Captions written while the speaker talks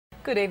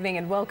Good evening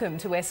and welcome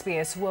to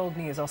SBS World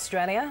News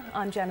Australia.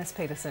 I'm Janice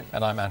Peterson.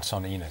 And I'm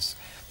Anton Enos.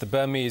 The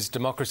Burmese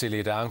democracy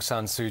leader Aung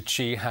San Suu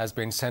Kyi has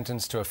been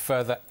sentenced to a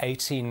further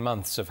 18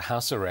 months of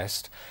house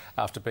arrest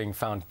after being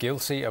found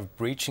guilty of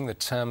breaching the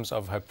terms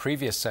of her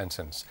previous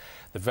sentence.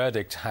 The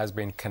verdict has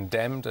been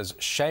condemned as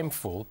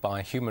shameful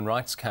by human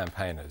rights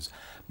campaigners.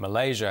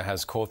 Malaysia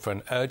has called for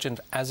an urgent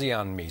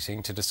ASEAN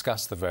meeting to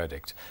discuss the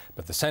verdict,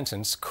 but the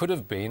sentence could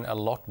have been a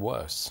lot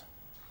worse.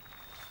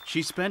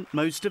 She spent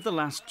most of the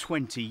last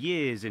 20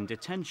 years in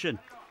detention.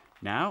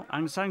 Now,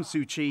 Aung San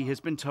Suu Kyi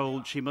has been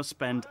told she must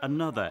spend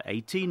another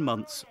 18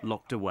 months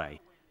locked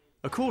away.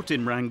 A court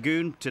in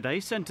Rangoon today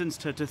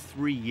sentenced her to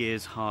 3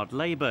 years hard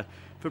labour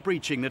for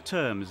breaching the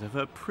terms of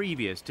her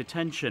previous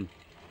detention.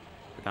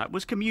 But that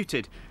was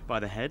commuted by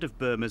the head of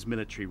Burma's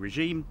military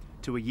regime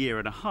to a year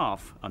and a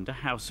half under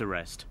house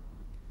arrest.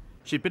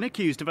 She'd been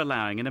accused of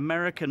allowing an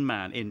American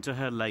man into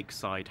her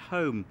lakeside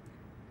home.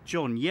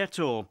 John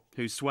Yetor,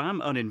 who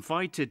swam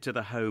uninvited to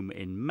the home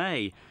in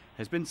May,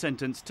 has been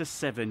sentenced to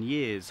 7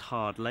 years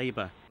hard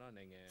labour.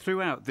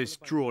 Throughout this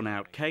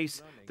drawn-out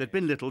case, there'd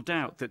been little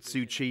doubt that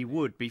Suu Kyi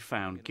would be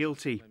found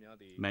guilty.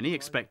 Many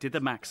expected the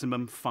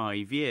maximum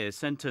 5-year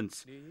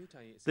sentence.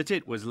 That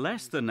it was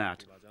less than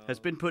that has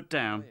been put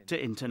down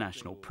to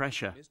international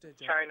pressure.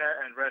 China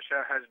and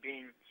Russia has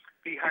been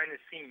behind the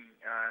scene,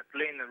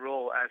 playing the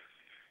role as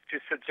to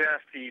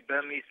suggest the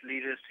Burmese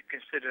leaders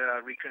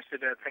to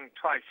reconsider, think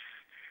twice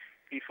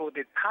before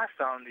they pass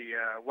on the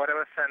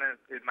whatever sentence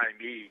it might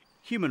be.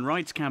 Human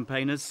rights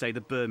campaigners say the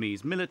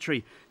Burmese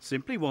military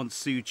simply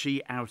wants Suu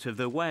Kyi out of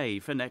the way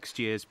for next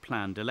year's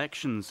planned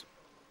elections.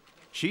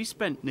 She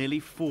spent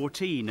nearly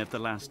 14 of the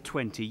last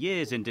 20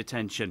 years in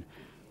detention.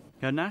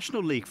 Her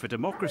National League for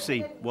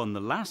Democracy won the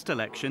last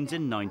elections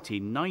in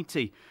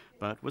 1990,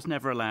 but was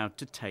never allowed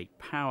to take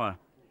power.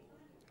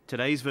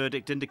 Today's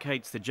verdict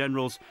indicates the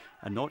generals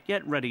are not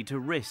yet ready to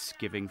risk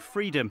giving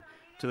freedom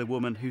to the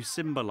woman who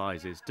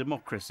symbolises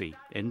democracy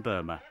in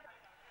Burma.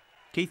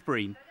 Keith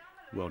Breen,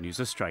 World News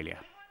Australia.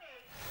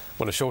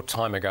 Well, a short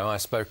time ago, I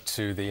spoke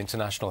to the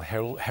International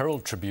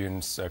Herald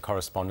Tribune's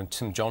correspondent,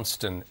 Tim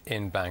Johnston,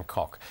 in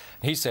Bangkok.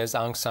 He says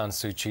Aung San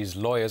Suu Kyi's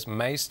lawyers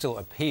may still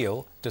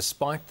appeal,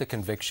 despite the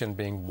conviction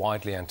being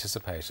widely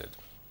anticipated.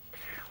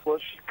 Well,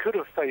 she could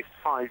have faced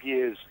 5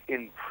 years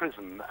in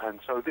prison, and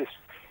so this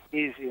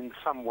is in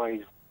some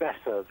ways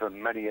better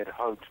than many had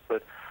hoped,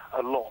 but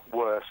a lot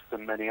worse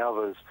than many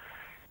others.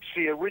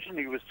 She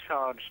originally was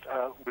sentenced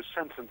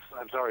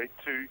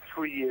to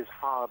 3 years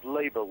hard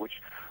labour,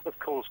 which of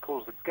course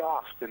caused a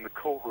gasp in the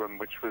courtroom,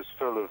 which was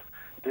full of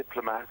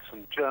diplomats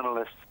and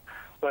journalists.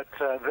 But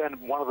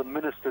then one of the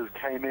ministers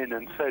came in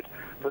and said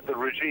that the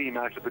regime,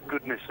 out of the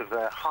goodness of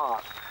their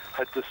heart,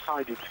 had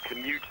decided to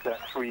commute that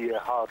 3-year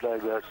hard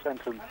labour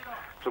sentence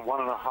to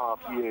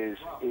 1.5 years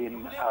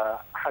in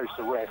house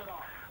arrest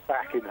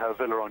back in her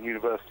villa on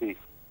University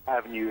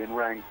Avenue in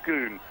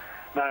Rangoon.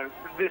 Now,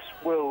 this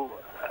will,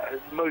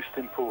 most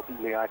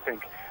importantly, I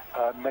think,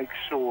 make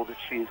sure that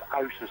she is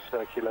out of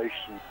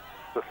circulation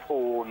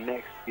before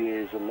next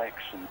year's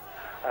election.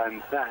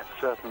 And that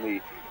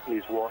certainly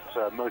is what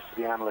most of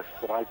the analysts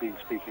that I've been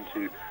speaking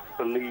to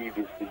believe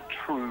is the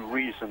true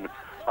reason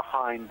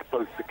behind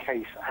both the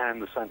case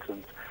and the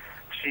sentence.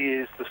 She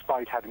is,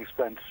 despite having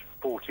spent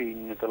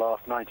 14 of the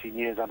last 19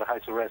 years under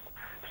house arrest,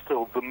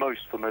 still the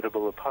most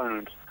formidable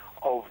opponent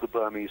of the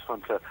Burmese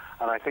junta,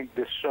 and I think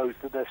this shows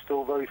that they're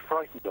still very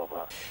frightened of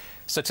her.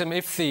 So, Tim,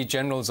 if the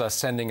generals are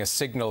sending a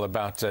signal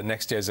about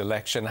next year's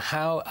election,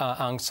 how are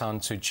Aung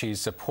San Suu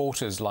Kyi's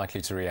supporters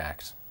likely to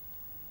react?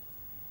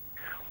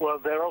 Well,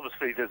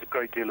 there's a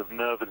great deal of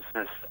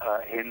nervousness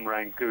in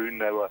Rangoon.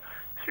 There were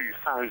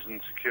 2,000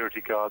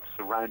 security guards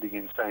surrounding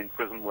Insane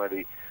Prison where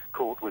the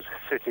court was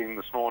sitting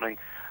this morning.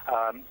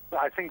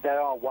 I think they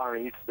are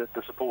worried that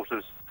the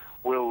supporters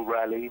will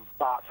rally,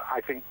 but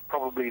I think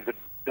probably that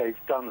they've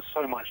done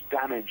so much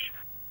damage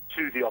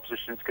to the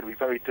opposition, it's going to be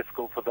very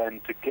difficult for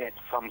them to get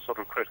some sort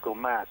of critical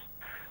mass.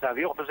 Now,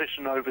 the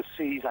opposition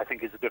overseas, I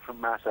think, is a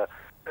different matter.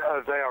 They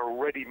are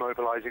already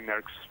mobilizing. They're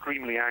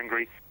extremely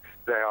angry.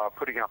 They are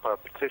putting up a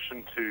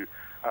petition to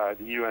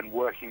the UN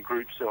working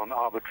groups on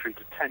arbitrary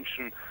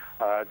detention.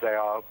 They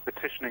are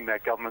petitioning their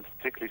governments,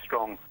 particularly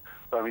strong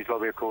Burmese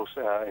lobby, of course,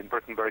 in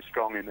Britain, very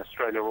strong, in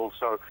Australia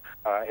also,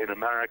 in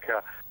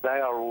America. They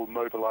are all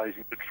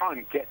mobilizing to try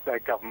and get their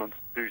governments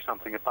to do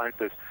something about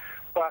this.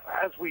 But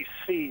as we've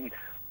seen,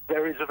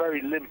 there is a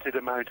very limited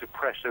amount of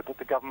pressure that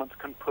the governments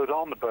can put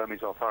on the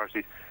Burmese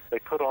authorities. They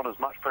put on as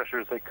much pressure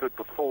as they could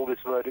before this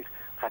verdict,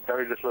 had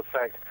very little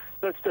effect.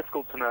 So it's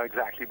difficult to know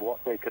exactly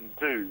what they can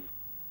do.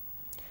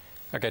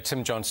 OK,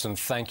 Tim Johnston,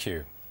 thank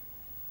you.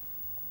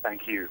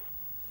 Thank you.